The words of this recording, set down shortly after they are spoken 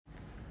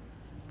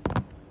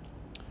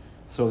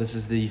So this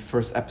is the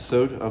first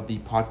episode of the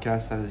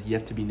podcast that is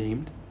yet to be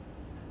named.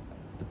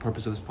 The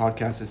purpose of this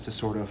podcast is to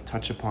sort of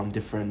touch upon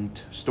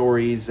different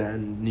stories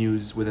and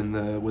news within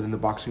the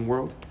boxing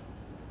world,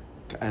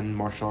 and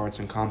martial arts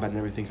and combat and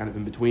everything kind of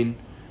in between.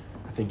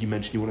 I think you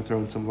mentioned you want to throw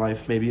in some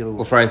life, maybe a little.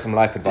 We'll throw in some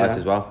life advice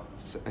as well.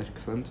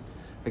 Excellent.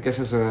 I guess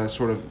as a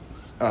sort of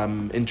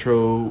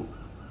intro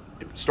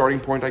starting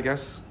point, I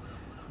guess,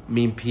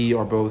 me and P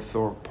are both,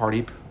 or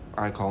Pardeep,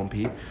 I call him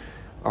P,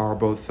 are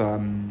both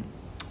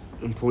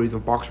employees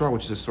of Boxraw,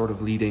 which is a sort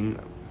of leading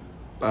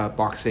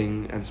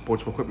boxing and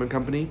sports equipment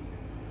company,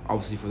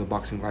 obviously for the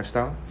boxing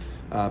lifestyle.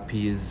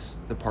 P is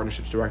the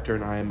partnerships director,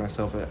 and I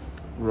myself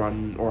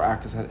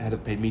act as head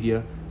of paid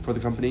media for the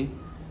company.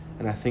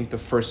 And I think the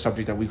first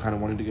subject that we kind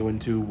of wanted to go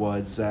into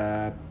was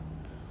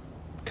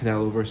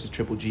Canelo versus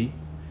Triple G,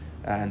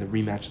 and the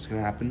rematch that's going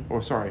to happen,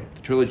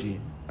 the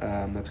trilogy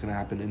that's going to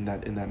happen in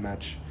that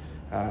match.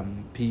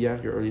 P,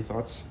 your early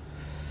thoughts?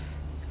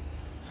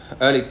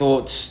 Early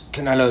thoughts,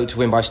 Canelo to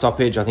win by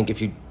stoppage. I think if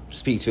you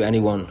speak to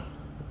anyone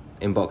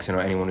in boxing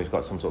or anyone who's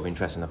got some sort of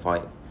interest in the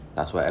fight,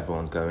 that's where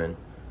everyone's going.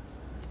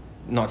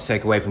 Not to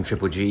take away from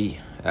Triple G.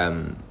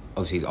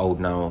 Obviously he's old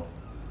now.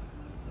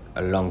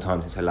 A long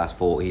time since he last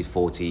fought. He's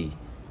 40.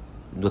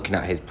 Looking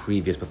at his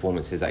previous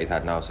performances that he's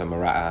had now, so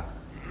Murata,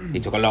 he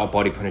took a lot of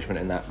body punishment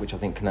in that, which I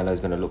think Canelo's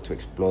going to look to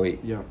exploit.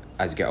 Yeah.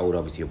 As you get older,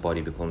 obviously your body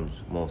becomes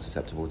more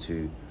susceptible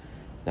to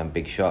them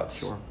big shots.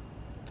 Sure.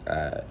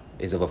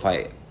 His other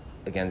fight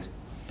against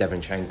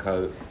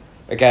Devonchenko,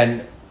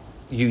 again,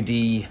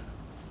 UD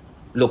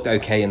looked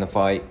okay in the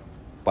fight,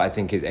 but I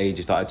think his age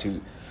has started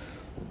to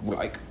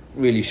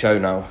really show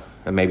now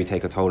and maybe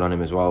take a toll on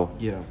him as well.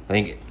 Yeah. I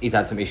think he's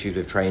had some issues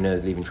with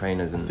leaving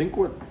trainers. And I think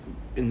what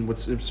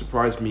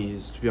surprised me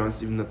is, to be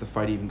honest, even that the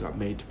fight even got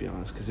made, to be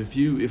honest. Because if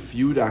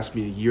you'd asked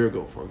me a year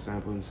ago, for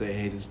example, and say,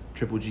 hey, does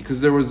Triple G... Because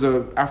there was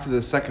after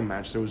the second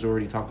match, there was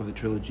already talk of the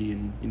trilogy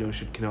and,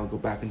 should Canelo go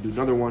back and do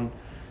another one?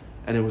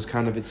 And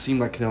it seemed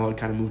like Canelo had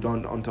kind of moved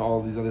on to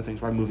all these other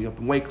things, right? Moving up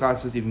in weight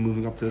classes, even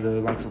moving up to the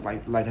likes of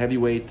light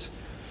heavyweight,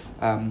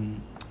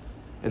 and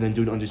then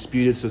doing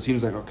undisputed. So it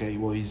seems like, okay,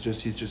 well, he's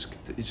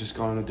just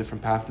gone on a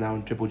different path now,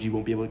 and Triple G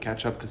won't be able to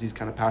catch up because he's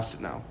kind of past it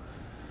now.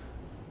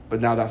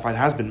 But now that fight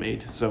has been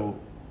made. So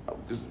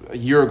a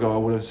year ago, I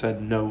would have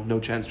said no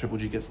chance Triple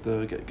G gets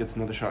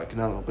another shot at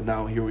Canelo. But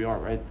now here we are,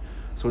 right?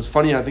 So it's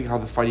funny, I think, how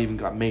the fight even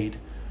got made.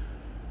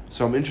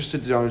 So I'm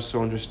interested to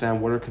also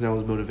understand what are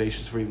Canelo's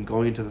motivations for even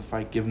going into the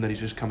fight, given that he's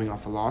just coming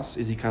off a loss.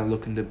 Is he kind of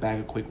looking to bag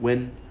a quick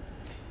win?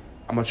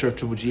 I'm not sure if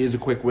Triple G is a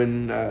quick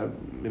win.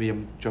 Maybe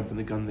I'm jumping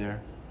the gun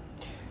there.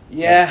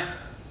 Yeah,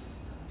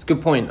 it's a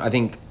good point. I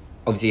think,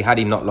 obviously, had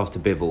he not lost to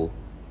Bivol...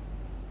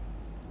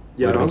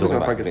 Yeah, I don't think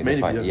that fight gets made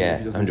if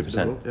he doesn't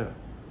 100%. Yeah.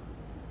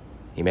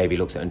 He maybe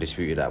looks at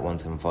undisputed at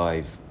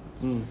 175,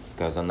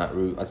 goes on that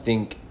route. I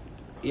think,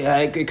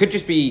 it could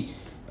just be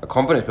a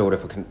confidence builder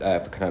for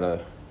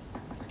Canelo.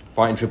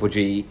 Fighting Triple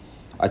G,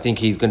 I think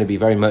he's going to be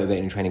very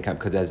motivated in training camp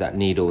because there's that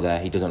needle there.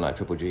 He doesn't like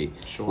Triple G,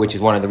 sure. Which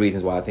is one of the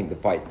reasons why I think the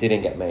fight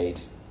didn't get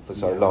made for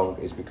so long,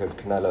 is because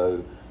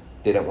Canelo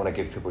didn't want to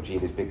give Triple G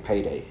this big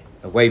payday.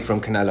 Away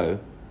from Canelo,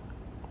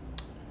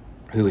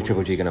 who is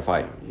Triple G going to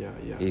fight? Yeah.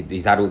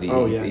 He's had all these.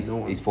 No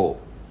he's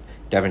fought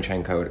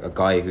Devonchenko, a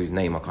guy whose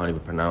name I can't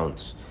even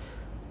pronounce.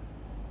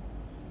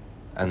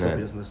 And then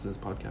he doesn't listen to this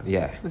podcast.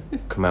 Yeah,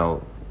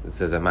 Kamel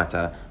says a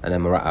matter, and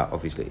then Murata,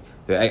 obviously.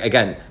 But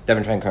again,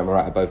 Devonchenko and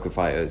Murata both good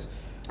fighters.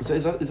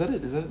 Is that it?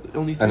 Is that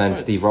only 3 And then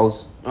fights? Steve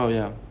Rolls. Oh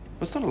yeah,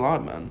 that's not a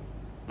lot, man.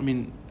 I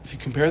mean, if you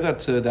compare that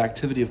to the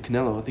activity of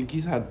Canelo, I think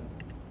he's had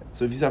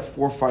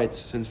 4 fights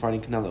since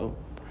fighting Canelo.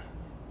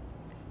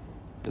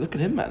 Look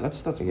at him, man.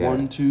 That's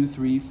 1, 2,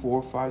 3,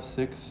 4, 5,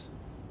 6,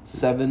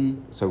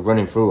 7. So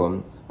running through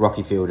them,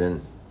 Rocky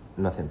Fielding,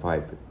 nothing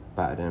fight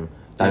battered him.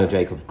 Daniel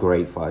Jacobs,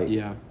 great fight.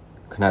 Yeah.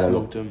 Canelo smoked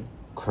looked him.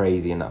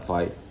 Crazy in that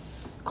fight.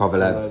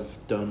 Kovalev,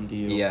 done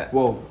deal. Yeah.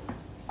 Whoa.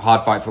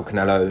 Hard fight for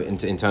Canelo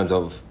in terms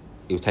of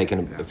he was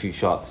taking a few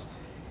shots,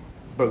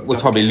 but was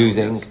probably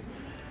losing.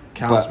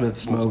 Cal Smith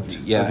smoked.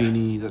 Yeah.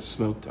 Avini that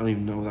smoked. I don't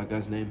even know that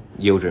guy's name.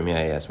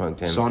 Yildirim, smoked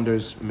him.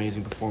 Saunders,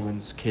 amazing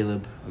performance.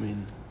 Caleb,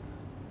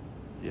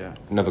 yeah.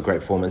 Another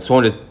great performance.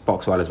 Saunders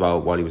boxed well as well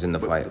while he was in the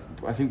fight.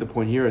 I think the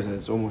point here is that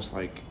it's almost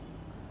like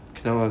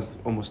Canelo has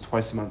almost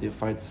twice the amount of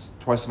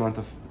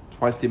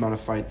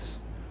fights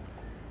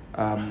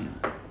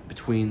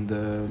between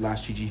the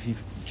last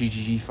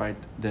GGG fight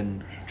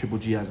than Triple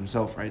G has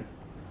himself, right?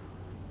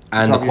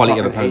 And the quality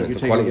of opponents.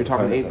 You're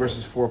talking 8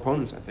 versus 4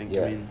 opponents, I think.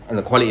 Yeah. And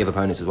the quality of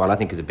opponents as well, I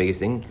think, is the biggest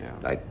thing. Yeah.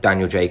 Like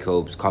Daniel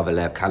Jacobs,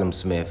 Kovalev, Callum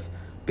Smith,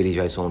 Billy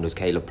Joe Saunders,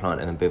 Caleb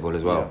Plant, and then Bivol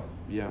as well.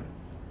 Yeah.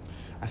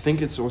 I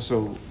think it's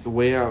also the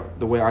way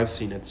I've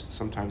seen it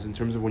sometimes, in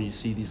terms of when you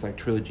see these like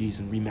trilogies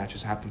and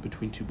rematches happen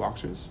between 2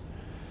 boxers.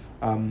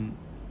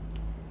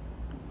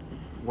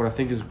 What I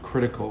think is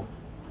critical,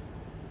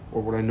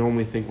 or what I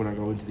normally think when I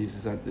go into these,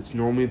 is that it's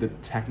normally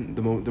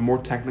the more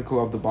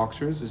technical of the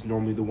boxers is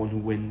normally the one who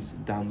wins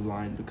down the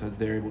line, because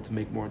they're able to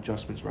make more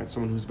adjustments, right?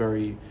 Someone who's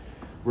very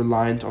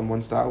reliant on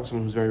one style,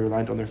 someone who's very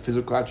reliant on their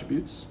physical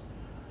attributes,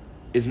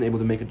 isn't able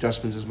to make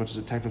adjustments as much as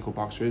a technical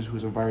boxer is,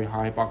 who's a very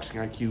high boxing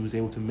IQ, who's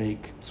able to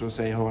make sort of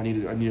say, oh, I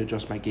need to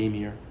adjust my game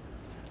here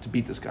to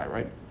beat this guy,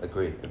 right?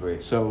 Agree.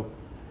 So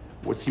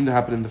what seemed to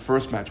happen in the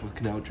first match with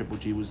Canelo Triple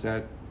G was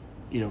that,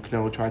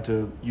 Canelo tried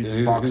to use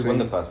his boxing. Who won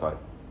the first fight?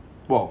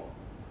 Well,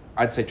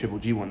 I'd say Triple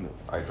G won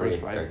the first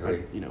fight. I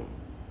agree. But,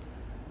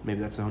 maybe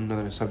that's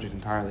another subject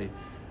entirely.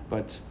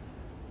 But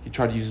he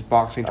tried to use his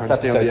boxing, tried to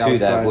stay on the outside.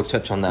 There. We'll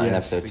touch on that in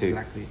episode 2.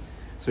 Exactly.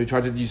 So he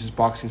tried to use his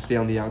boxing, stay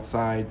on the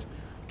outside,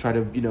 try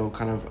to,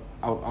 kind of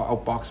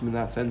outbox him in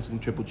that sense,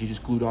 and Triple G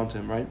just glued onto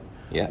him, right?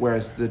 Yeah.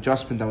 Whereas the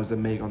adjustment that was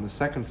then made on the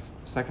second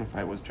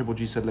fight was Triple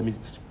G said, let me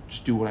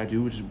just do what I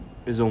do, which is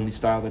his only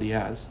style that he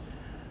has.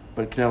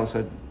 But Canelo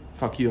said,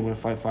 fuck you, I'm going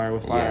to fight fire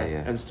with fire.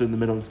 Yeah. And stood in the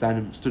middle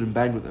and stood and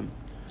banged with him.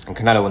 And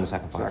Canelo won the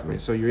second fight. Exactly.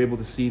 So you're able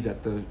to see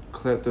that the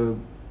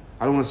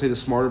I don't want to say the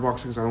smarter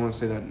boxer, because I don't want to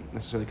say that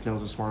necessarily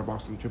Canelo's a smarter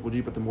boxer than Triple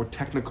G, but the more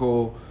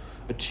technical,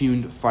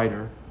 attuned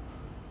fighter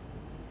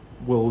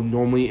will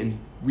normally, in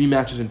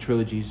rematches and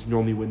trilogies,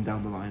 normally win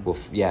down the line. Will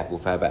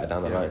fare better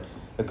down the line.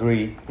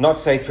 Agree. Not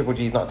to say Triple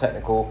G is not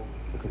technical,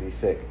 because he's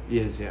sick. He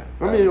is, yeah.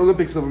 I mean,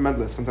 Olympic silver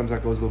medalist, sometimes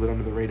that goes a little bit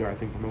under the radar, I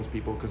think, for most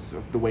people, because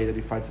of the way that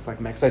he fights. It's like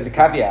Mexican. So to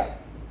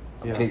caveat,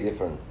 completely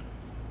different,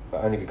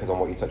 but only because on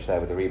what you touched there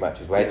with the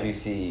rematches. Where do you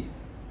see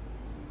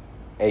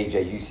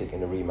AJ Usyk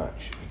in a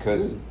rematch?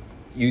 Because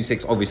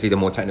Usyk's obviously the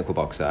more technical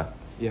boxer.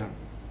 Yeah.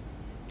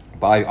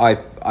 But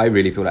I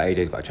really feel like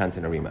AJ's got a chance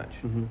in a rematch.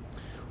 Mm-hmm.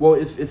 Well,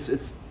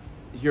 it's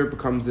here it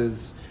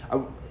becomes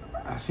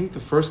I think the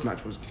first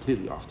match was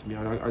completely off to me.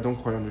 I don't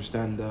quite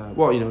understand.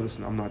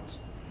 Listen, I'm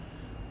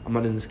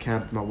not in this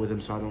camp. I'm not with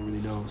him, so I don't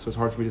really know. So it's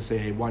hard for me to say,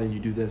 hey, why didn't you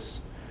do this?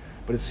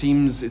 But it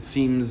seems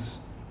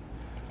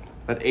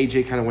that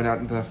AJ kind of went out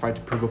into that fight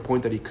to prove a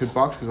point that he could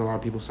box, because a lot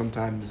of people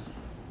sometimes.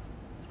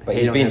 But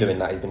he's been doing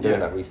that. He's been doing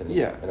that recently.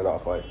 Yeah. In a lot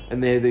of fights.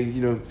 And they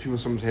people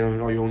sometimes say,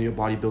 oh, you're only a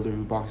bodybuilder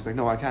who boxes. He's like,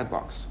 no, I can't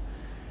box.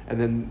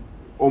 And then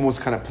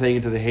almost kind of playing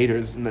into the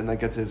haters, and then that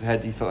gets to his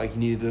head. He felt like he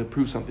needed to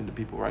prove something to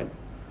people, right?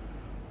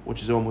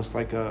 Which is almost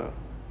like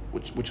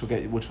which will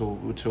get you fucked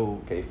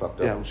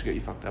up. Yeah, which will get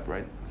you fucked up,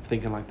 right?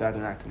 Thinking like that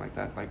and acting like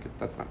that,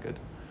 that's not good.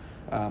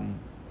 And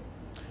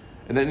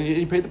then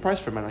he paid the price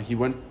for it, man. Like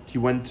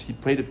he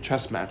played a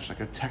chess match, like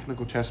a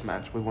technical chess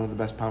match with one of the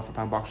best pound for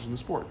pound boxers in the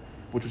sport,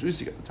 which was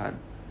Usyk at the time,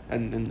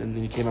 and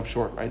he came up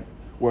short, right?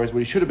 Whereas what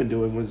he should have been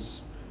doing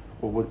was,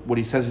 what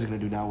he says he's going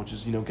to do now, which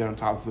is get on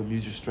top of him,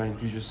 use your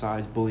strength, use your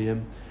size, bully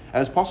him,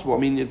 and it's possible. I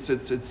mean, it's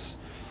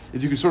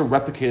if you could sort of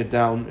replicate it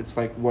down, it's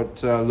like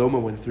what Loma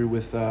went through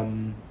with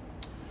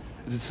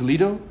is it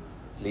Salido?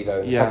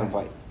 Salido in the second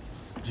fight.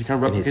 So you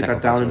kind of replicate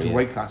that down into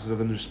weight classes of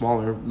them they're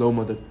smaller.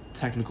 Loma, the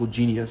technical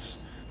genius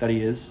that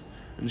he is,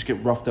 and just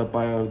get roughed up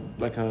by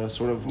a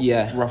sort of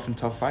rough and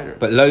tough fighter.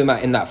 But Loma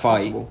in that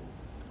fight,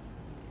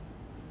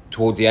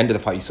 towards the end of the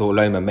fight, you saw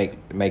Loma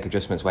make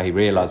adjustments where he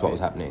realised what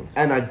was happening.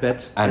 And I'd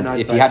bet. And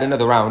if he had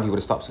another round, he would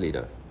have stopped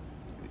Salido.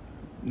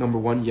 Number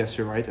one, yes,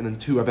 you're right. And then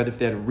two, I bet if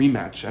they had a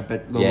rematch, I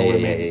bet Loma would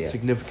have made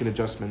significant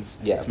adjustments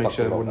to make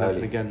sure that wouldn't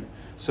happen again.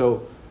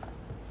 So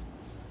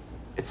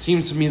it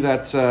seems to me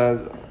that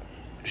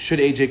should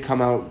AJ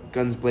come out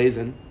guns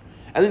blazing,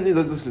 I think,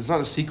 listen, it's not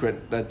a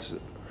secret that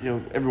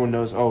everyone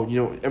knows.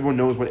 Everyone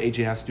knows what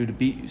AJ has to do to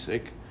beat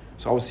Usyk.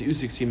 So obviously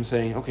Usyk seems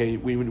saying, okay,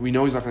 we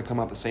know he's not going to come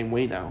out the same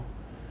way now.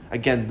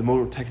 Again, the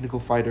more technical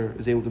fighter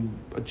is able to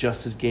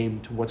adjust his game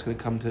to what's going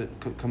to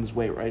come his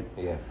way, right?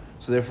 Yeah.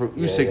 So therefore,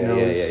 Usyk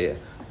knows.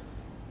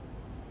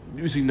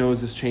 Usyk knows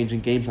this change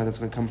in game plan that's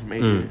going to come from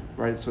AJ,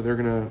 right? So they're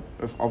going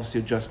to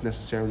obviously adjust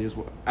necessary as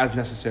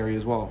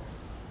well.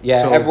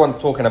 Yeah, so everyone's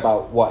talking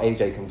about what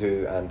AJ can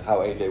do and how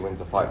AJ wins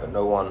the fight, but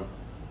no one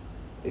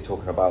is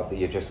talking about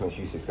the adjustments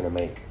Usyk's going to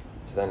make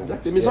to then.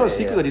 Exactly. I mean, it's not a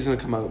secret that he's going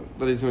to come out.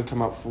 That he's going to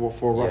come out for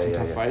a rough and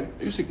tough fight.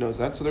 Usyk knows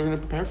that, so they're going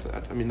to prepare for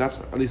that. I mean, that's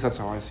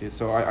how I see it.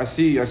 So I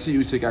see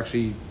Usyk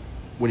actually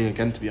winning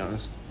again. To be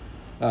honest,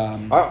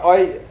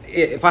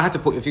 if you had to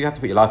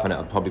put your life on it,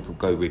 I'd probably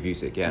go with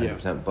Usyk,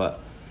 100%.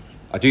 But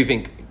I do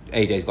think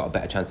AJ's got a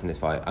better chance in this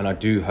fight, and I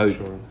do hope.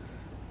 Sure.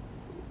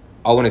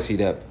 I want to see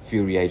the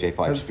Fury AJ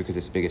fight just because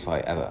it's the biggest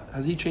fight ever.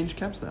 Has he changed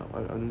camps now? I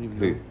don't even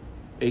know. Who?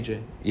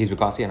 AJ. He's with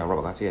Garcia now,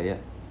 Robert Garcia, yeah.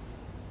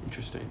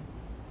 Interesting.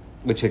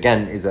 Which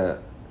again is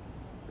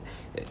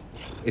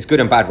it's good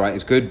and bad, right?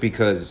 It's good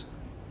because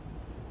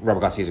Robert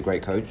Garcia is a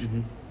great coach,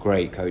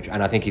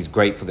 and I think he's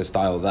great for the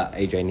style that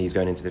AJ needs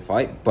going into the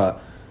fight.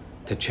 But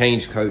to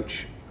change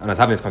coach, and I was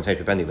having this conversation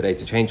with Benny today,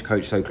 to change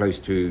coach so close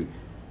to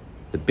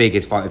the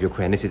biggest fight of your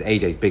career, and this is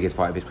AJ's biggest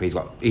fight of his career.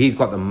 He's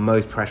got the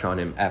most pressure on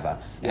him ever,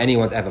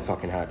 anyone's ever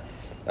fucking had.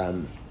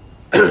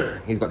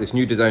 He's got this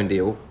new DAZN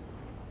deal.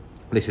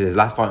 This is his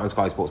last fight on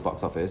Sky Sports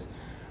box office,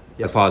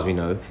 as far as we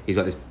know. He's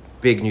got this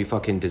big new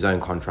fucking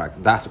DAZN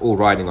contract. That's all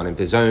riding on him.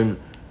 DAZN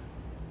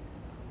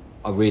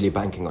are really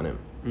banking on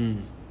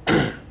him.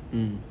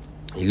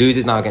 He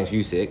loses now against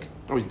Usyk.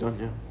 Oh, he's done,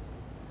 yeah.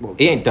 Well,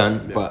 he ain't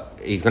done, but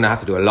he's going to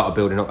have to do a lot of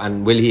building up.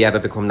 And will he ever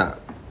become that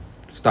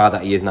star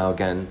that he is now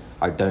again?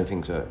 I don't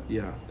think so.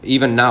 Yeah.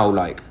 Even now,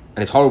 and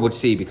it's horrible to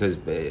see because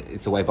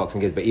it's the way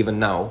boxing is, but even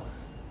now,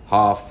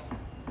 half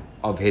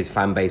of his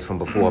fan base from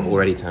before have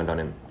already turned on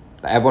him.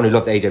 Like, everyone who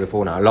loved AJ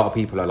before now, a lot of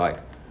people are like,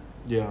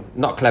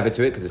 not clever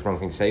to it because it's the wrong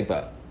thing to say,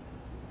 but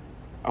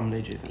I'm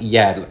an AJ fan.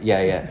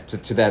 Yeah.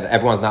 To their,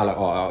 everyone's now like,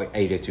 oh,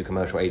 AJ's too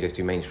commercial, AJ's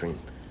too mainstream,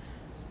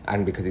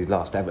 and because he's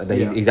lost,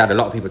 he's had a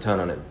lot of people turn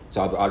on him.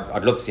 So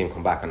I'd love to see him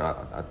come back, and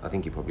I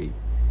think he probably,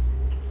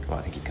 well,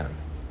 I think he can.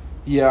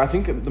 Yeah, I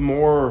think the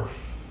more.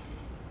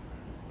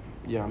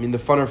 Yeah, I mean the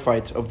funner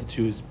fight of the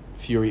two is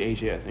Fury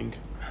AJ. I think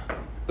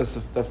that's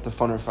the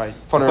funner fight.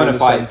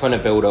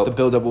 Funner build up. The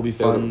build up will be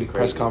fun. Will be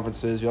Press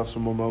conferences, you have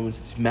some more moments.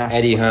 It's massive.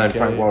 Eddie for Hearn, UK.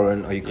 Frank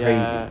Warren, are you crazy?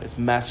 Yeah, it's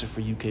massive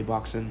for UK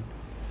boxing.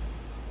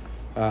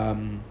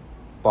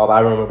 Bob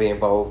Arum will be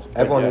involved.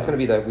 Everyone, it's going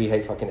to be the "We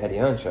Hate Fucking Eddie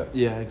Hearn" show.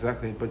 Yeah,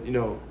 exactly. But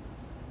Usyk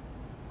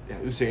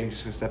just going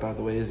to step out of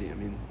the way, is he? I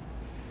mean,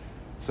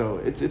 so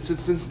it's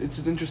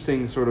an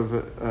interesting sort of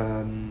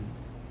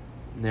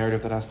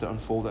narrative that has to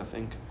unfold, I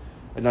think.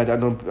 And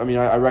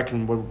I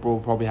reckon what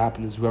will probably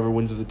happen is whoever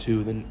wins of the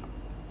two, then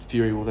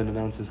Fury will then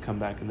announce his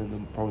comeback, and then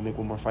they'll probably make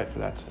one more fight for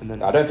that. And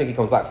then I don't think he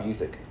comes back for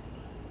Usyk.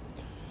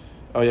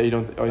 Oh yeah, you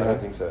don't. I don't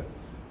think so.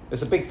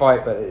 It's a big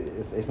fight, but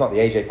it's not the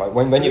AJ fight.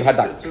 When you've had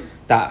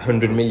that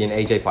 100 million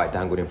AJ fight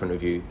dangled in front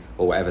of you,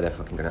 or whatever they're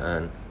fucking going to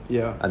earn.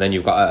 Yeah. And then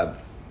you've got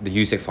the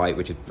Usyk fight,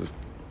 which is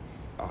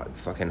a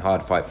fucking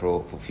hard fight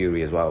for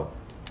Fury as well.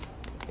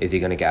 Is he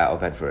going to get out of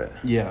bed for it?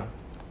 Yeah.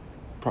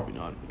 Probably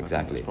not.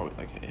 Exactly. It's probably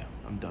like, yeah,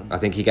 I'm done. I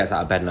think he gets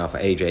out of bed now for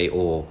AJ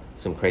or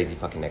some crazy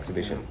fucking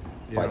exhibition.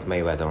 Yeah. Fights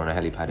Mayweather on a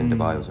helipad in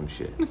Dubai or some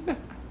shit.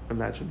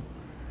 Imagine.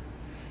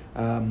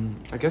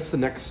 I guess the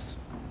next,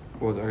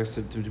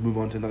 to move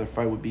on to another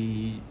fight would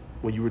be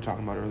what you were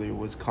talking about earlier,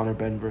 was Conor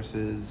Benn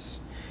versus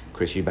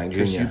Chris Eubank Jr.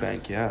 Chris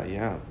Eubank,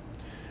 yeah.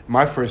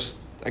 My first,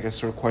 I guess,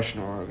 sort of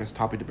question or I guess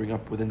topic to bring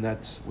up within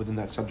that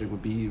subject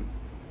would be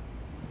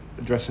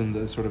addressing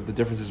the sort of the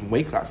differences in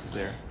weight classes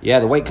there. Yeah,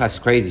 the weight class is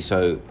crazy.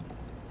 So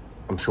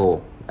I'm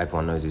sure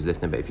everyone knows who's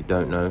listening, but if you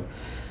don't know,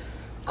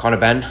 Conor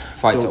Benn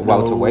fights at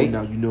welterweight.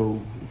 Now you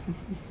know.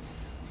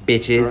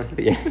 Bitches.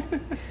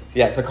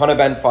 Yeah. So Conor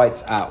Benn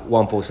fights at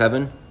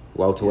 147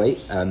 welterweight.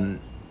 Yes.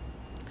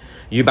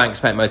 Eubank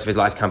spent most of his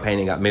life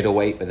campaigning at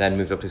middleweight, but then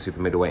moved up to super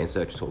middleweight in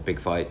search of sort of big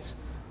fights.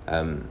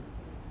 Won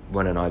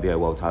an IBO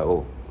world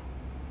title.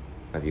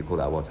 Whether you call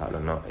that a world title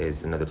or not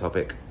is another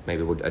topic.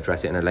 Maybe we'll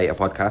address it in a later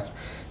podcast.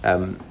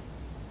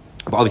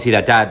 But obviously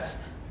their dads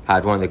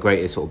had one of the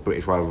greatest sort of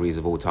British rivalries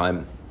of all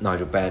time,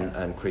 Nigel Benn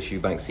and Chris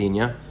Eubank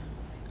Sr.,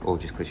 or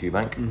just Chris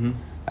Eubank.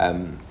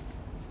 Mm-hmm.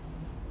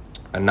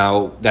 And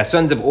now their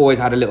sons have always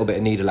had a little bit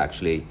of needle,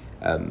 actually,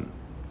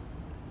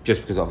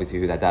 just because obviously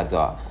who their dads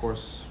are. Of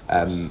course.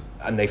 And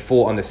they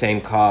fought on the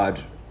same card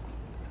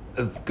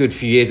a good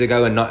few years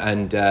ago,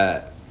 and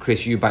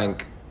Chris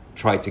Eubank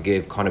tried to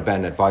give Conor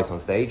Benn advice on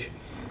stage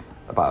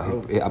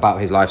about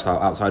his lifestyle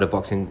outside of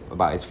boxing,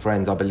 about his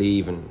friends, I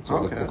believe, and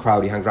sort of the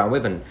crowd he hangs around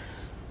with, and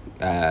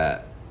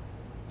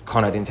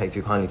Conor didn't take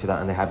too kindly to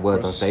that, and they had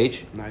words on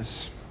stage.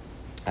 Nice.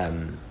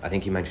 I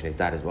think he mentioned his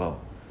dad as well.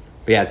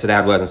 But yeah, so they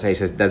had words on stage.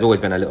 So there's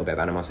always been a little bit of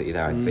animosity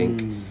there, I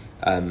think.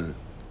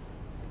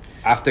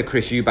 After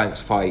Chris Eubank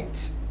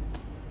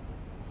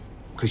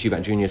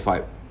Jr.'s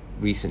fight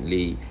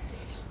recently,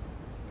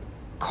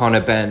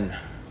 Conor Benn,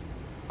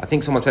 I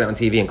think someone said it on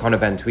TV, and Conor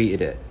Benn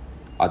tweeted it,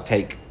 "I'd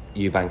take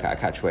Eubank at a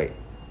catchweight."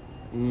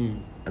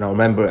 And I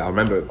remember I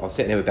was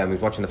sitting there with Ben, we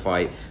was watching the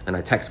fight, and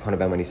I texted Conor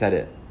Benn when he said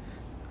it.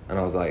 And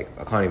I was like,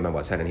 I can't even remember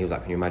what I said, and he was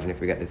like, "Can you imagine if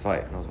we get this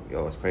fight?" And I was like,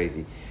 yo, that's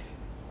crazy.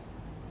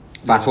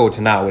 Fast forward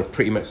to now, it's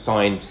pretty much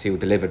signed, sealed,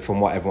 delivered from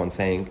what everyone's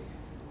saying.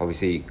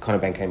 Obviously, Conor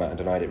Benn came out and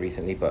denied it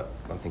recently, but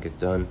I think it's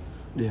done.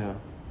 Yeah.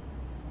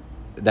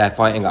 They're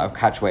fighting at a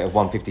catchweight of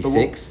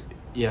 156.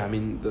 I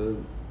mean,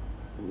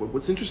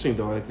 what's interesting,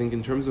 though, I think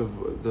in terms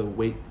of the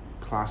weight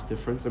class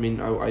difference, I mean,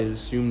 I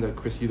assume that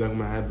Chris Eubank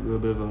might have a little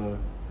bit of a,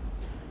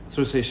 sort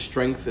of say,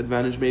 strength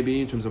advantage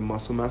maybe in terms of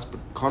muscle mass, but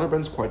Conor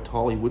Benn's quite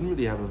tall. He wouldn't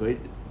really have it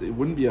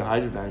wouldn't be a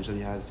height advantage that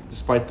he has,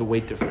 despite the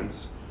weight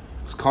difference.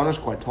 Because Conor's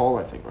quite tall,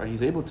 I think, right?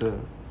 He's able to...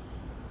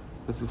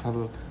 Let's have a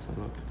look.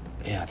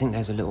 Yeah, I think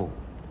there's a little...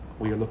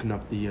 We are looking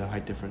up the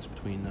height difference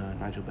between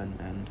Nigel Benn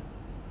and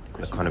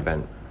Chris Conor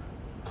Benn.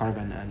 Conor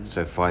Benn and...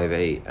 So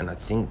 5'8", and I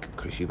think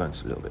Chris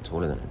Eubank's a little bit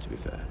taller than him, to be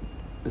fair.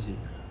 Is he?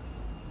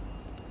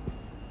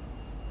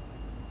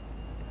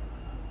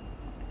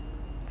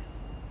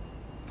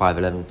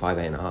 5'11",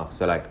 5'8.5".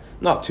 So, like,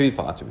 not too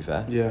far, to be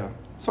fair. Yeah.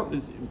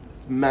 Something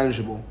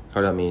manageable. How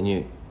about me and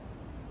you?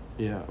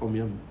 Yeah, I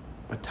mean, I'm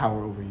a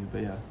tower over you,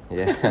 but yeah.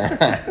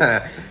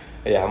 Yeah.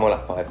 Yeah, I'm more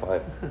like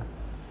 5'5".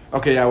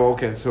 Okay, yeah, well,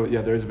 okay. So,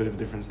 yeah, there is a bit of a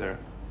difference there.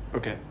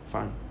 Okay,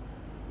 fine.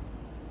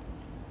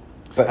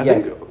 But I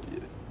think,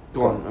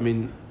 go on. I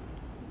mean,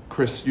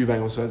 Chris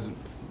Eubank also has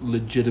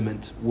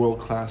legitimate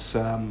world-class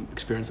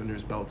experience under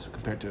his belt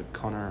compared to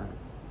Conor.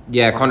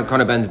 Yeah,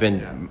 Conor Benn's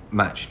been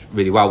matched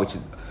really well, which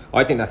is,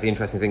 I think that's the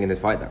interesting thing in this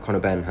fight, that Conor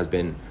Benn has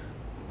been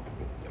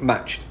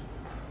matched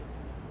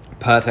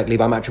perfectly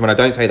by Matchroom, and I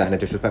don't say that in a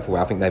disrespectful way.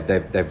 I think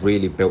they've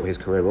really built his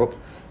career up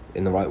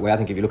in the right way. I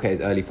think if you look at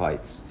his early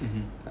fights,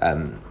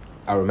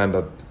 I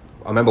remember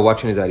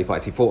watching his early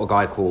fights. He fought a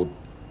guy called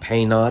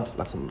Paynard,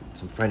 like some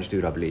French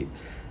dude, I believe.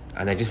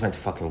 And they just went to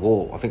fucking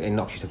war. I think they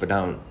knocked each other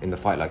down in the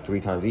fight like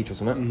 3 times each or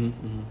something.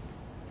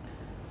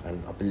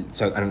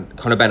 And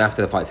Conor Benn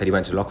after the fight said he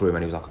went to the locker room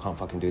and he was like, I can't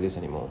fucking do this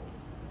anymore.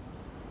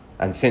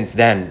 And since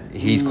then,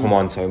 he's come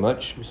on so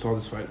much. We saw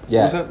this fight.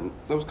 Yeah. Was that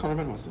was Conor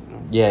Benn, was it?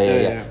 No.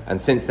 Yeah.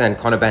 And since then,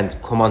 Conor Benn's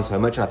come on so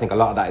much, and I think a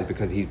lot of that is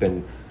because he's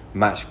been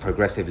matched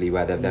progressively,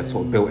 where they've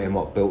sort of built him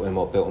up,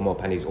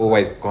 and he's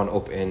always gone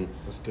up in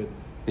That's good.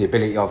 the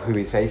ability of who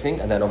he's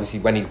facing. And then obviously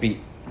when he's beat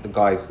the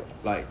guys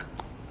like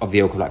of the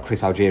ilk of like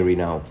Chris Algieri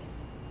now,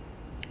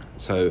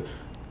 so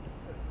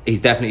he's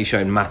definitely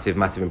shown massive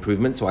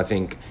improvement. So I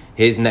think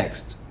his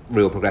next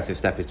real progressive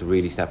step is to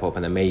really step up,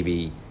 and then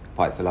maybe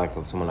fights the like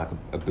of someone like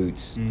a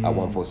Boots at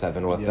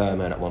 147 or a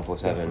Thurman at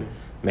 147, definitely.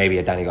 Maybe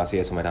a Danny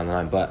Garcia somewhere down the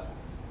line, but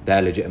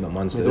they're legitimate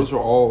monsters. Yeah, those are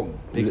all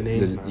big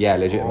names, man. Yeah,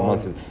 legitimate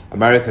monsters.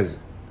 America's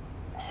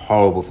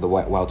horrible for the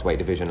welterweight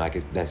division.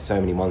 Like, there's so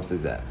many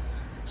monsters there.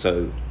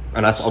 So,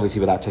 and that's obviously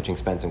without touching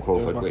Spence and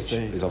Crawford, which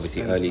is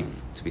obviously Spence, early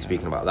to be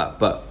speaking about that.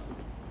 But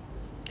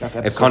that's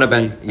if Conor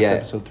Benn,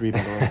 episode 3, by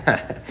the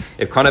way.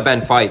 If Conor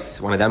Benn fights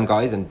one of them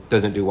guys and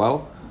doesn't do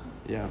well,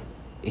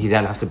 he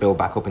then has to build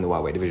back up in the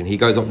welterweight division. He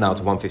goes up now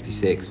to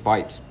 156,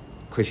 fights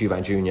Chris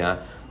Eubank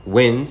Jr.,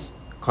 wins.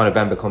 Conor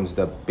Benn becomes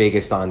the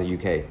biggest star in the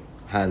UK,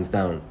 hands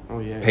down. Oh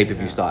yeah,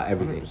 pay-per-view star,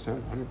 everything.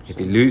 100%. If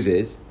he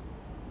loses,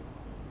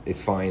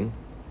 it's fine.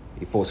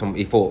 He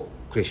fought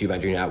Chris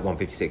Eubank Jr. at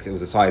 156. It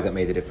was the size that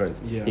made the difference.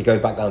 Yeah. He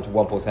goes back down to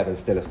 147,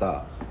 still a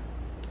star.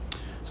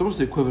 It's almost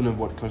the equivalent of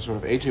what sort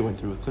of AJ went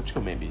through with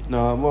Klitschko, maybe.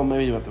 No, well,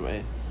 maybe not the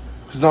way.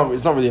 Because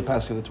it's not really a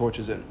passing of the torch,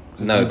 is it?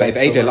 No, but if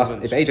AJ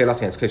lost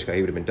against Klitschko,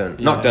 he would have been done.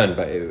 Yeah. Not done,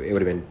 but it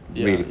would have been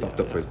really fucked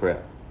up for his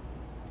career.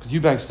 Because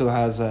Eubank still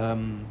has...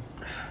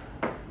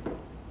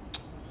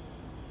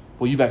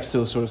 Eubank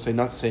still sort of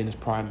not saying his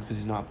prime, because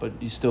he's not, but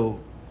he's still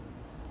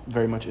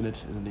very much in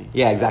it, isn't he?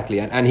 Yeah,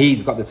 exactly. And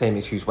he's got the same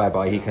excuse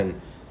whereby he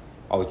can...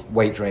 I was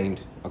weight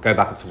drained. I'll go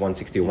back up to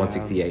 160 or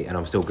 168 and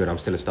I'm still good. I'm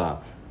still a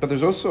star. But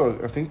there's also,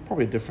 I think,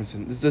 probably a difference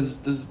in... Does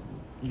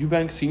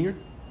Eubank Senior?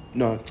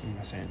 No, what am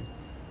I saying?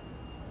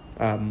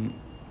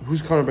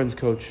 Who's Conor Benn's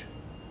coach?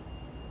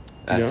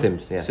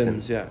 Sims, yeah.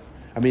 Sims, yeah.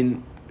 I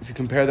mean, if you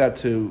compare that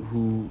to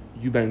who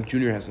Eubank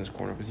Jr. has in his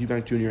corner, because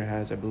Eubank Jr.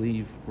 has, I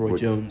believe, Roy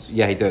Jones.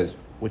 Yeah, he does.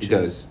 Which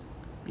is,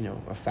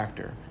 a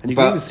factor. And you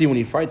can even see when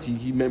he fights,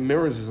 he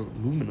mirrors his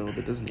movement a little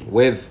bit, doesn't he?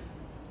 With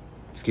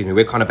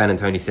Conor Benn and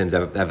Tony Sims,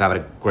 they've had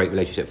a great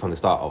relationship from the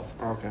start of.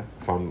 Okay.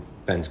 From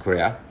Ben's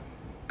career.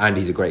 And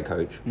he's a great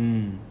coach.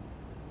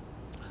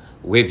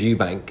 With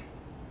Eubank,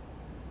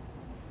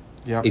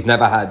 he's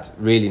never had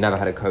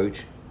a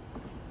coach.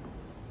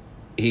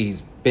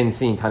 He's been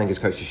telling his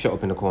coach to shut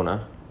up in the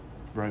corner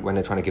when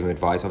they're trying to give him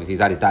advice. Obviously,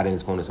 he's had his dad in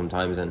his corner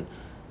sometimes, and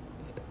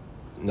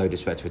no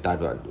disrespect to his dad,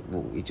 but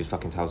he just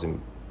fucking tells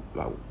him,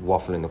 like,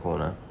 waffle in the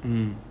corner.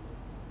 And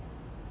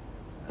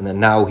then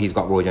now he's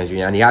got Roy Jones Jr.,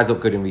 and he has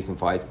looked good in recent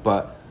fights,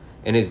 but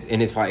in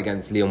his fight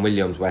against Leon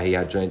Williams, where he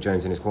had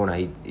Jones in his corner,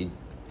 he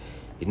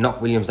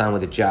knocked Williams down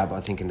with a jab,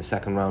 I think in the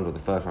second round or the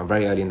first round,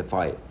 very early in the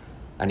fight.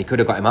 And he could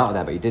have got him out of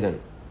there, but he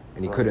didn't.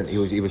 And he couldn't.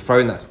 He was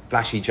throwing that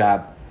flashy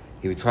jab.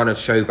 He was trying to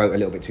showboat a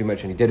little bit too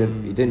much, and he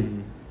didn't.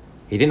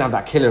 He didn't have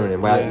that killer in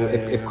him. Where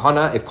if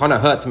Conor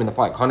hurts him in the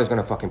fight, Conor's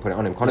gonna fucking put it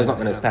on him. Conor's not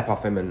gonna step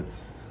off him and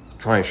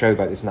try and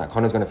showboat this and that.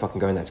 Conor's gonna fucking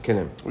go in there to kill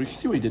him. Well, you can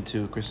see what he did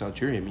to Chris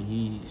Algieri. I mean,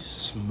 he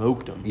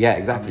smoked him. Yeah,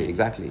 exactly. And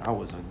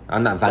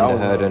that Van der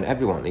Herd and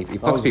everyone. He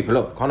fucks people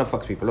up. Conor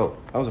fucks people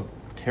up. That was a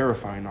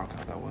terrifying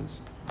knockout. That was.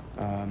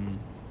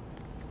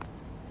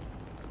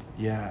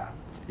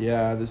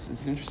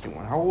 It's an interesting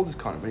one. How old is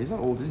Conor? But he's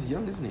not old. He's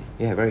young, isn't he?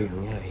 Yeah, very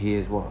young. Yeah, he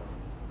is what?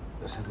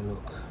 Let's have a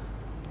look.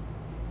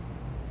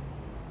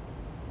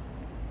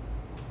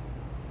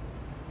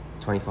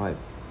 25.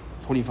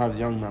 25 is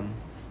young, man.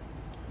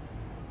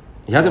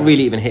 He hasn't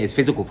really even hit his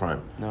physical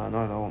prime. No,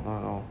 not at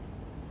all.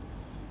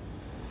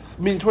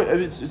 I mean,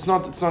 it's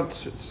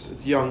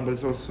young, but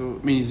it's also...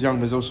 I mean, he's young,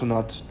 but it's also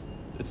not...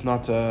 It's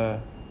not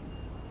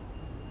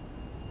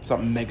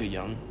mega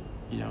young,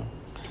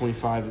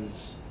 25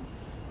 is...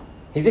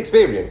 He's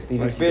experienced.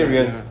 He's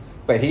experienced,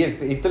 but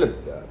he's still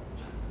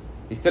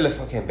a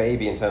fucking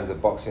baby in terms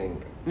of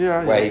boxing.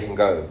 Where he can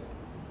go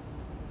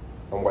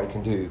and what he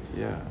can do.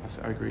 Yeah,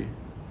 I agree.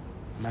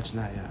 Imagine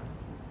that. Yeah,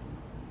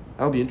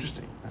 that'll be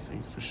interesting. I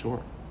think for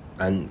sure.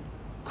 And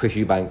Chris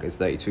Eubank is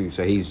 32,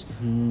 so he's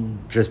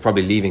just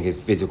probably leaving his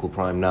physical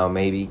prime now.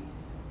 Maybe.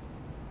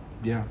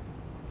 Yeah.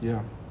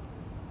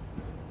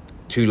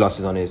 2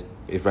 losses on his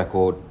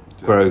record.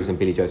 Groves and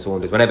Billy Joe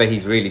Saunders. Whenever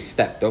he's really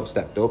stepped up,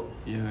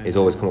 he's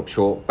always come up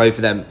short. Both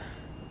of them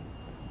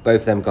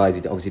guys,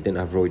 he obviously didn't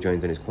have Roy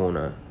Jones in his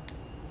corner,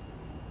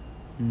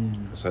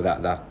 so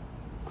that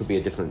could be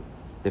a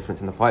difference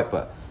in the fight.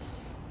 But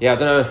yeah, I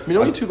don't know. I mean,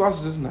 only 2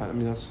 losses, isn't that? I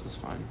mean, that's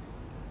fine.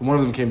 And one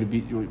of them came to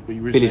beat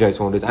Billy Joe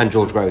Saunders and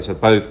George Groves, so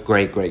both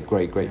great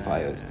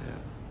fighters. Yeah.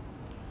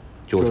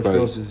 George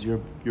Groves is your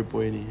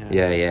boy, isn't he?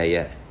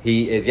 Yeah.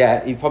 He is.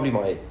 Yeah, he's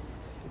probably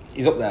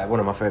he's up there, one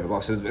of my favourite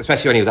boxers,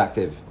 especially when he was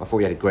active. I thought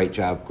he had a great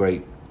jab,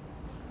 great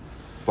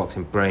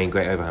boxing brain,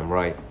 great overhand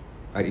right.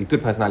 He's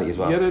good personality as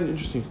well. He had an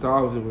interesting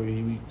style where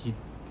he'd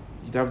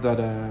have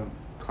that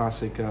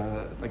classic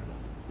like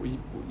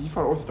he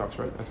fought orthodox,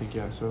 right? I think,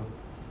 yeah. So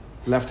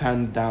left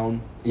hand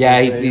down, yeah,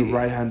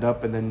 right hand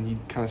up, and then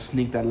he'd kind of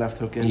sneak that left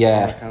hook in.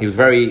 Yeah, he was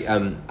very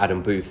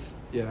Adam Booth.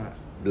 Yeah.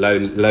 Low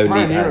lead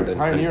hand.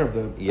 Pioneer of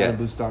the Adam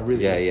Booth style,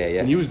 really. Yeah.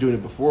 And he was doing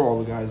it before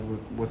all the guys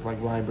with like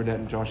Ryan Burnett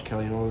and Josh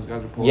Kelly and all those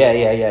guys were pulling.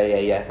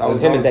 Yeah. That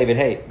was him and David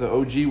Haye. The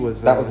OG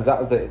was. That was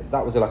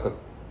like a.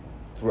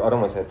 I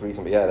don't want to say a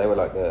threesome, but yeah, they were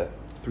like the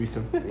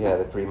threesome. Yeah,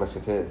 the Three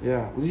Musketeers.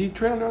 Yeah, did he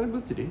train under Adam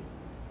Booth? Did he?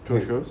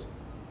 George Groves.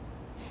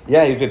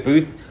 Yeah, he was with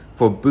Booth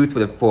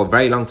for a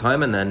very long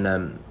time, and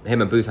then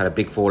him and Booth had a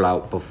big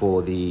fallout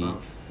before the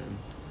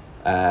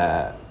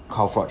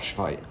Carl Froch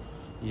fight.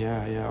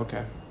 Yeah.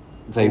 Okay.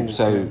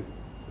 The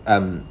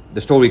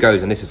story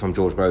goes, and this is from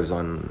George Groves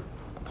on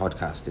a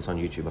podcast. It's on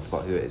YouTube. I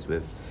forgot who it is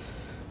with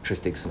Tris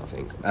Dixon, I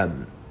think.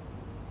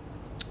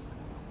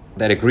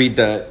 They'd agreed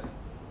that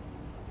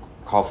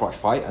Carl Froch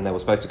fight, and they were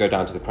supposed to go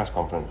down to the press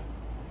conference.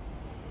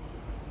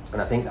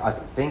 And I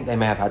think they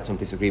may have had some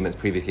disagreements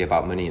previously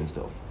about money and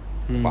stuff.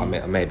 But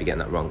I may be getting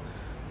that wrong.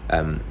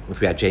 If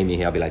we had Jamie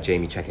here, I'd be like,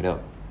 Jamie, check it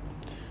up.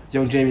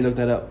 Young Jamie, look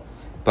that up.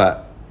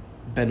 But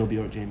Ben will be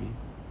our Jamie.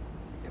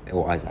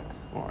 Or Isaac.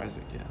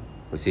 Yeah.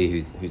 We'll see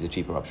who's a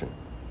cheaper option.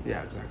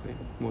 Yeah, exactly.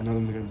 Well, none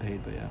of them are getting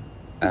paid, but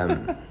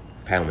yeah.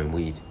 Pay them in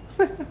weed.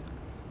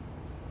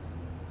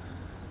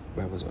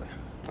 Where was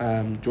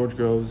I? George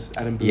Groves,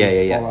 Adam Booth.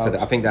 Yeah. So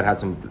I think that had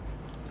some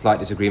slight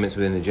disagreements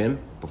within the gym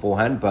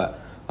beforehand, but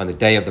on the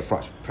day of the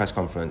press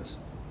conference,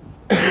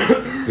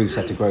 Booth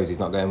said to Groves he's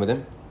not going with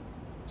him.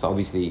 So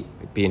obviously,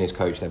 being his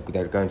coach, they're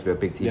going to do a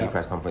big TV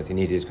press conference. He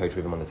needed his coach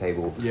with him on the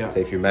table. Yeah. So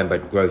if you remember,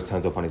 Groves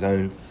turns up on his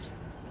own.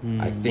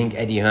 I think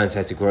Eddie Hearn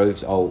says to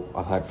Groves, "Oh,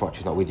 I've heard Froch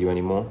is not with you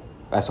anymore.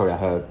 I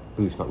heard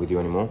Booth's not with you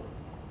anymore."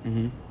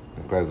 Mm-hmm.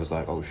 And Groves was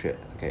like, "Oh shit,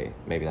 okay,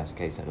 maybe that's the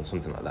case then," or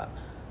something like that.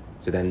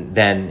 So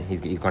then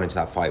he's gone into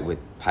that fight with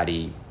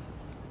Paddy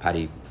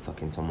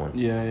fucking someone.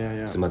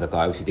 Yeah. Some other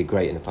guy who did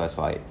great in the first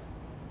fight.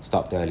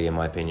 Stopped early, in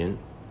my opinion.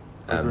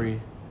 Agree.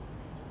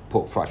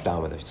 Put Froch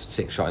down with a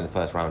 6 shot in the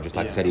first round, just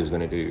like he said he was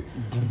going to do.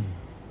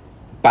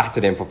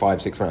 Battered him for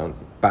 5-6 rounds.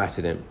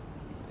 Battered him.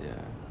 Yeah.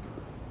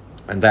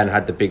 And then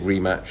had the big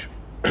rematch.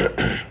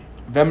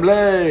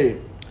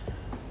 Wembley!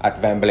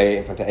 At Wembley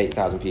in front of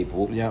 8,000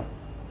 people. Yeah.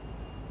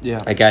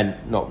 Again,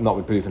 not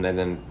with Booth, and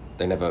then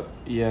they never...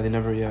 Yeah, they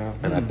never,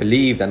 And I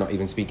believe they're not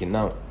even speaking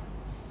now.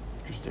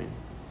 Interesting.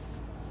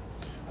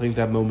 I think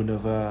that moment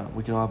of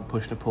we can all have a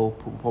push and a pull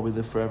will probably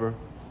live forever.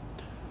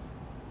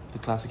 The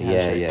classic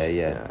handshake.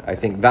 Yeah. I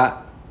think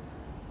that...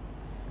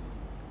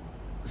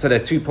 So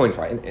there's 2 points,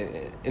 right?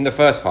 In the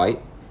first fight,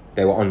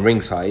 they were on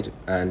ringside,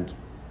 and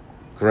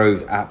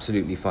Groves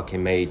absolutely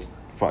fucking made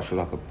Froch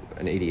look like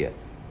an idiot.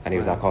 And he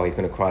was like, oh, he's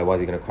going to cry. Why is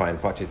he going to cry? And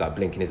Froch is like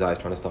blinking his eyes,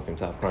 trying to stop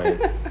himself crying.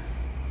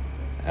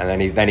 And then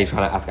he's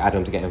trying to ask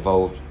Adam to get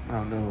involved.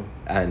 Oh, no.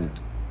 And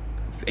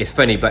it's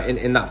funny, but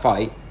in that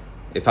fight,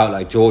 it felt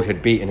like George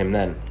had beaten him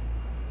then.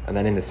 And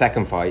then in the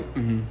second fight,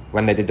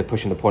 when they did the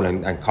push and the pull,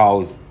 and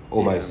Carl's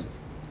almost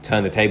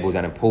turned the tables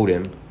and pulled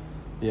him.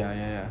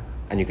 Yeah.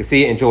 And you could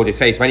see it in George's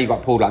face when he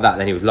got pulled like that.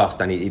 Then he was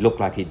lost, and he looked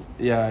like he'd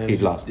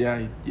lost.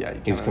 Yeah.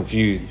 He was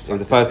confused. It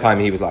was the first time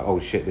he was like, "Oh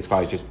shit, this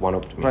guy's just one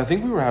up to me." But I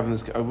think we were having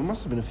this. It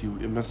must have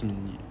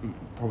been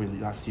probably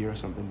last year or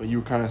something. But you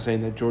were kind of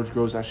saying that George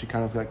Groves actually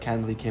kind of like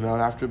candidly came out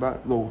after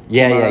about.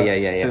 Yeah.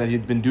 Saying that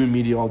he'd been doing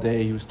media all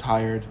day. He was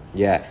tired.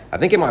 Yeah, I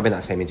think it might have been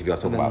that same interview I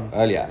was talking about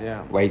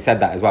earlier, where he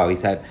said that as well. He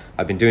said,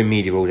 "I've been doing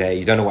media all day.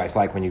 You don't know what it's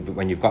like when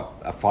you've got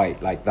a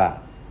fight like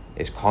that.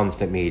 It's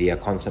constant media,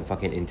 constant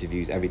fucking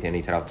interviews, everything."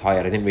 He said, "I was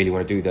tired. I didn't really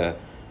want to do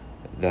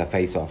the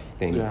face-off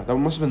thing." Yeah, that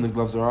must have been the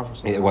gloves are off or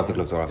something. It was the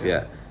gloves are off,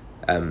 yeah.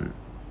 And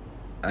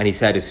he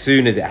said, as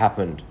soon as it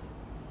happened,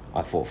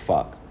 I thought,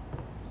 fuck,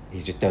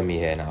 he's just done me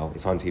here now.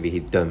 It's on TV,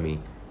 he's done me.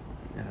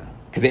 Yeah.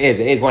 Because it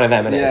is one of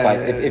them, and it's like,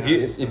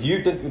 if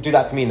you do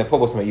that to me in the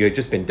pub or something, you had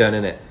just been done,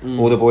 innit?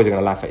 All the boys are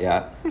going to laugh at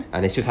you.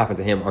 And it's just happened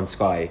to him on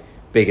Sky.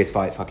 Biggest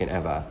fight fucking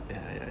ever. Yeah.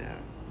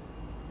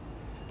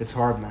 It's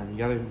hard, man. You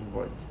gotta.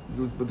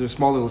 But there's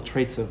small little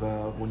traits of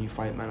when you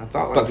fight, man. I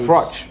thought, but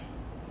Froch,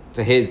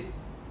 to his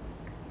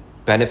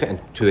benefit and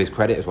to his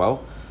credit as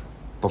well,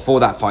 before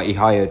that fight, he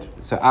hired.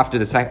 So after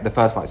the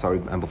first fight,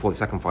 and before the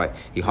second fight,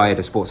 he hired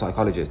a sports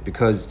psychologist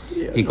because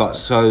he got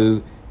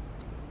so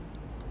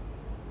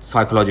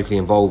psychologically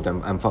involved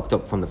and fucked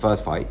up from the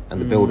first fight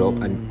and the build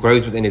up, and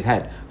Groves was in his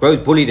head.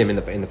 Groves bullied him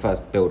in the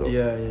first build up.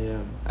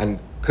 Yeah. And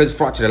because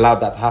Froch had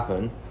allowed that to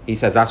happen, he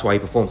says that's why he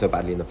performed so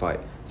badly in the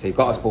fight. So he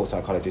got a sports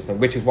psychologist, and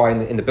which is why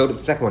in the build up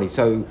to the second one, he's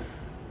so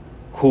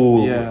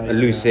cool,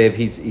 elusive.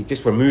 He's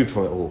just removed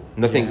from it all.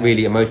 Nothing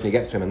really emotionally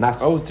gets to him, and that's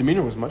his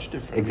demeanor was much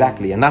different.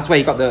 Exactly, and that's where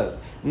he got the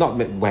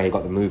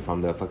move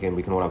from, the fucking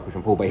we can all have push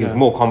and pull. But he was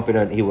more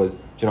confident. He was, do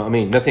you know what I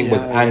mean? Nothing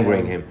was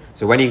angering him.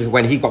 So when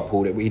he got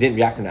pulled, he didn't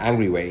react in an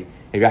angry way.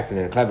 He reacted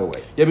in a clever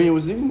way. Yeah, I mean, it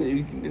was even,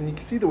 and you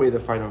can see the way the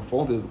fight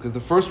unfolded, because the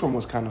first one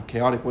was kind of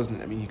chaotic,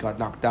 wasn't it? I mean, he got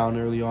knocked down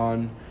early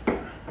on.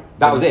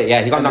 That was it.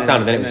 Yeah, he got knocked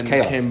down, and then it was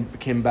chaos.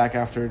 Came back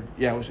after.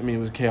 Yeah, it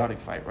was a chaotic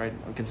fight, right?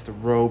 Against the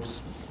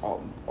ropes,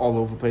 all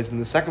over the place. And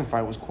the second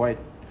fight was quite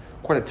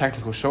a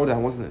technical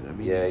showdown, wasn't it?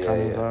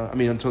 I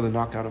mean, until the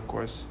knockout, of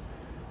course,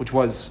 which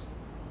was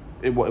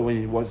it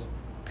was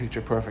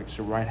picture perfect. Just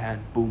a right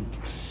hand, boom,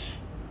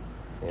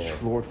 just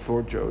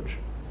floored George.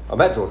 I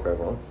met George Grove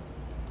once.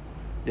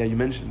 Yeah, you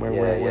mentioned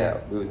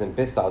where. We was in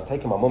Bicester. I was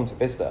taking my mum to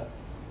Bicester.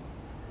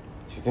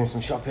 She was doing some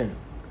shopping.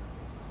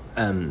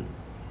 And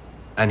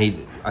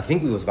I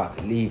think we was about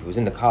to leave. He was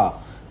in the car,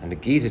 and the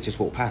geezer just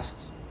walked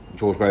past.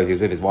 George Groves, he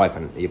was with his wife,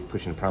 and he was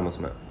pushing a pram or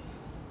something.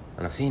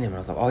 And I seen him, and I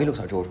was like, oh, he looks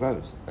like George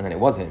Groves. And then it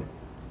was him.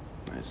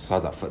 Nice. So I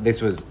was like,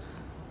 this was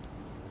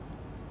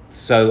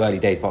so early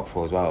days box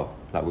for as well.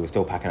 Like, we were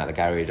still packing out the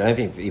garage. I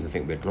don't even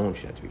think we'd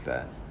launched yet, to be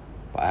fair.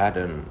 But I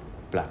had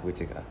Black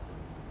Whittaker,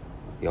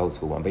 the old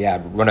school one. But yeah,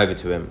 I'd run over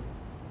to him,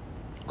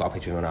 got a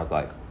picture of him, and I was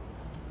like,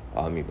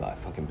 oh, I'm your like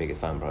fucking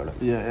biggest fan, bro. Like,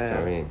 yeah. You know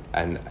what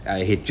I mean?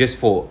 And he'd just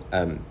fought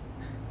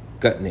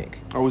Gutnick.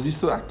 Oh, was he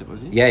still active?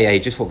 Was he? Yeah. He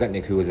just fought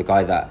Gutnick, who was a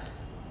guy that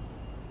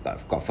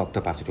got fucked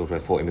up after George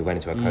Rose fought him. He went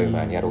into a coma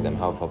and he had all them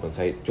health problems.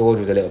 So George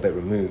was a little bit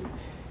removed.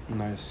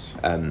 Nice.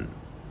 And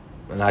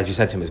I just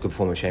said to him, it's a good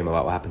form of shame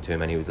about what happened to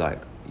him, and he was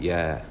like,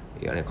 yeah.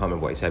 And I can't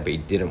remember what he said, but he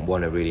didn't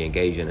want to really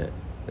engage in it.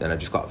 And then I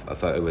just got a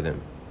photo with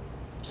him.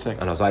 Sick.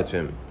 And I was like to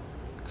him,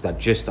 because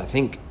I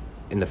think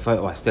in the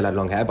photo I still had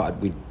long hair, but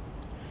we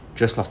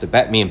just lost a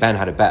bet. Me and Ben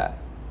had a bet.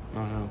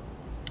 Oh no.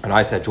 And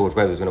I said George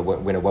Groves was going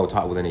to win a world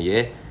title within a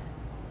year,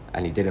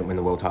 and he didn't win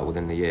the world title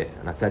within the year.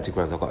 And I said to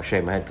Groves, I've got to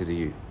shave my head because of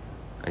you.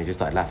 And he just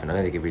started laughing. I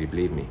don't think he really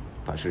believed me,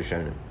 but I should have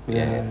shown him.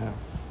 Yeah.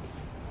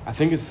 I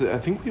think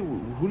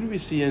who did we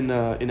see in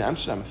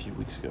Amsterdam a few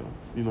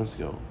months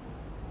ago?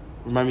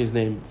 Remind me his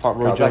name. Fought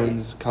Roy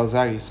Jones,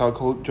 Calzaghe. Saw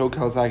Joe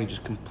Calzaghe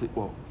just complete.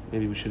 Well,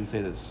 maybe we shouldn't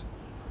say this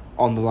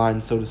on the line,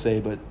 so to say,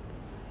 but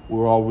we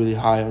were all really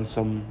high on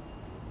some.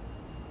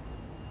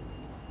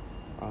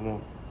 I don't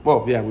know.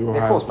 Well, yeah, we were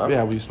high. Of course, man.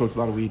 Yeah, we smoked a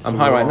lot of weed. I'm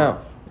high right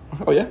now.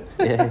 Oh yeah.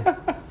 Yeah.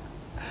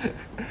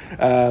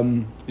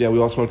 Yeah, we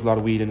all smoked a lot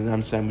of weed, and in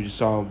Amsterdam we just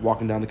saw him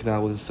walking down the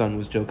canal with his son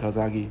was Joe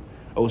Calzaghe,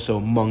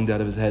 also munged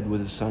out of his head with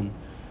his son.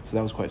 So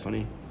that was quite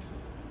funny.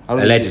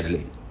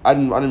 Allegedly. I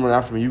didn't run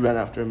after him. You ran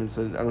after him and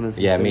said, I don't know if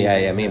you said me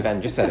and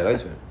Ben just said hello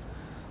to him.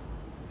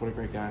 What a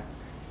great guy.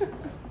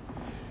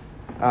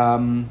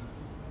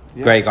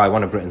 Great guy,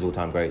 one of Britain's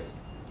all-time greats.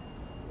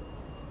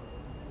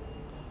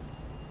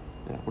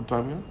 Yeah, what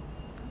time are we on?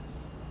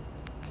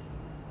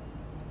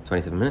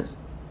 27 minutes.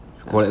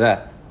 Should we call it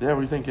there? Yeah, what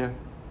do you think, yeah?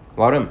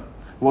 Well done.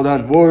 Well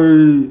done.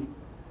 Boy.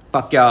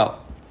 Fuck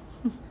y'all.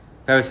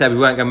 Whoever said we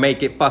weren't going to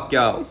make it, fuck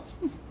y'all.